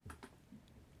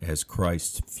as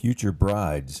Christ's future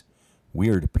brides, we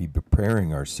are to be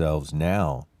preparing ourselves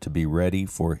now to be ready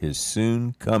for his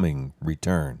soon coming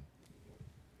return.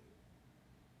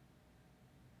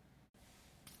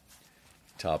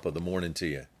 Top of the morning to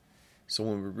you. So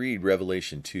when we read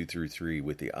Revelation 2 through 3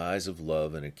 with the eyes of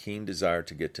love and a keen desire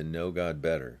to get to know God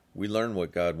better, we learn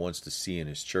what God wants to see in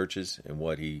his churches and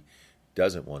what he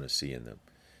doesn't want to see in them.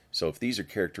 So if these are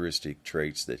characteristic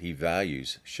traits that he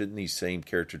values, shouldn't these same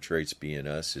character traits be in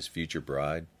us, his future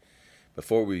bride?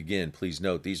 Before we begin, please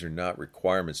note these are not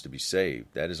requirements to be saved.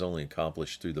 That is only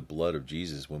accomplished through the blood of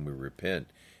Jesus when we repent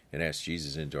and ask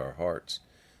Jesus into our hearts.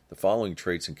 The following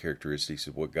traits and characteristics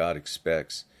of what God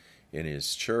expects in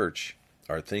his church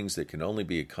are things that can only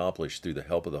be accomplished through the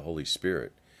help of the Holy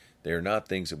Spirit. They are not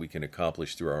things that we can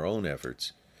accomplish through our own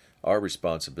efforts. Our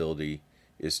responsibility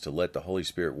is to let the Holy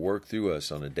Spirit work through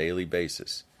us on a daily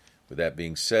basis. With that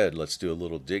being said, let's do a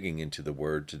little digging into the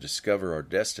Word to discover our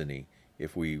destiny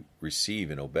if we receive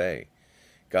and obey.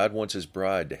 God wants his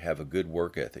bride to have a good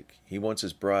work ethic. He wants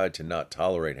his bride to not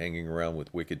tolerate hanging around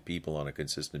with wicked people on a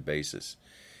consistent basis.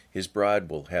 His bride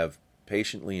will have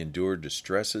patiently endured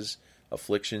distresses,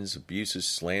 afflictions, abuses,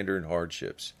 slander, and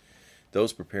hardships.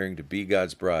 Those preparing to be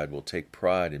God's bride will take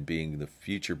pride in being the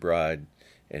future bride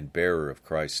and bearer of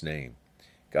Christ's name.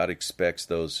 God expects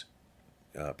those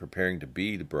preparing to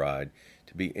be the bride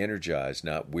to be energized,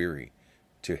 not weary,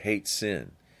 to hate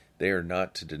sin. They are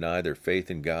not to deny their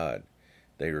faith in God.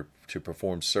 They are to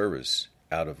perform service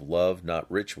out of love,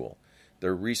 not ritual.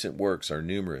 Their recent works are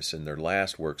numerous, and their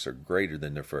last works are greater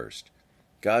than their first.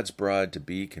 God's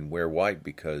bride-to-be can wear white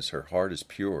because her heart is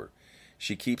pure.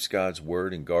 She keeps God's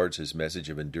word and guards his message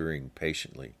of enduring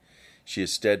patiently. She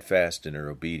is steadfast in her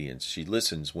obedience. She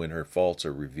listens when her faults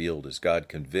are revealed as God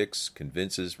convicts,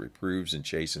 convinces, reproves, and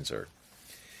chastens her.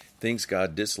 Things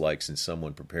God dislikes in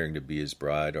someone preparing to be his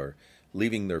bride are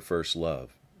leaving their first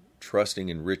love, trusting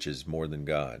in riches more than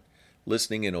God,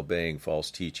 listening and obeying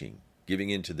false teaching, giving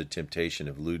in to the temptation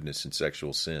of lewdness and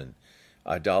sexual sin,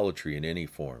 idolatry in any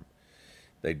form.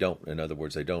 They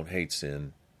don't hate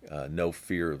sin, no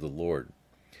fear of the Lord,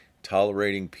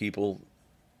 tolerating people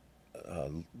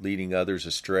leading others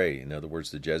astray, in other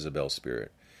words, the Jezebel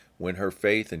spirit. When her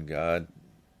faith in God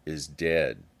is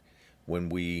dead, when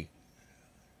we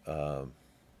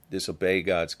disobey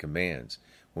God's commands,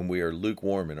 when we are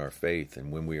lukewarm in our faith,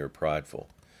 and when we are prideful.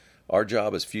 Our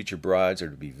job as future brides are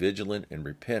to be vigilant and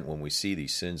repent when we see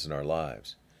these sins in our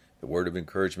lives. The word of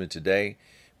encouragement today: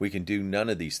 we can do none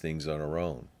of these things on our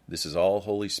own. This is all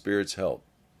Holy Spirit's help.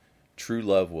 True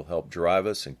love will help drive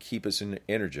us and keep us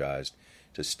energized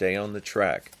to stay on the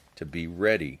track to be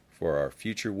ready for our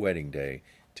future wedding day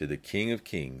to the King of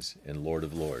Kings and Lord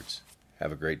of Lords.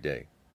 Have a great day.